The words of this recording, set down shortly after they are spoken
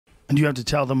And do you have to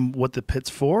tell them what the pit's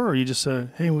for, or you just say,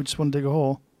 hey, we just want to dig a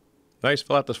hole? I just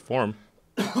fill out this form.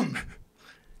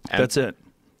 That's it.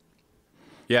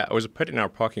 Yeah, it was a pit in our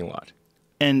parking lot.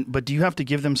 But do you have to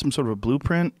give them some sort of a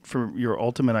blueprint for your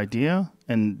ultimate idea?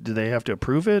 And do they have to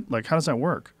approve it? Like, how does that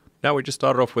work? No, we just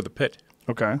started off with a pit.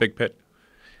 Okay. Big pit.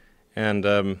 And,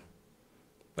 there's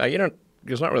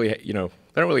not really, they don't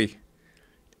really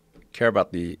care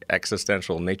about the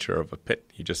existential nature of a pit.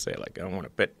 You just say, like, I don't want a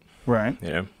pit. Right.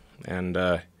 And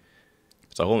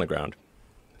it's a hole in the ground.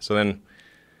 So then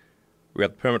we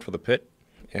got the permit for the pit,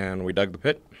 and we dug the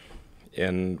pit,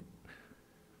 and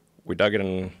we dug it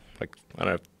in, like, I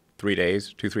don't know, 3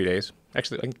 days, 3 days.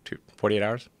 Actually, I think 48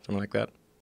 hours, something like that.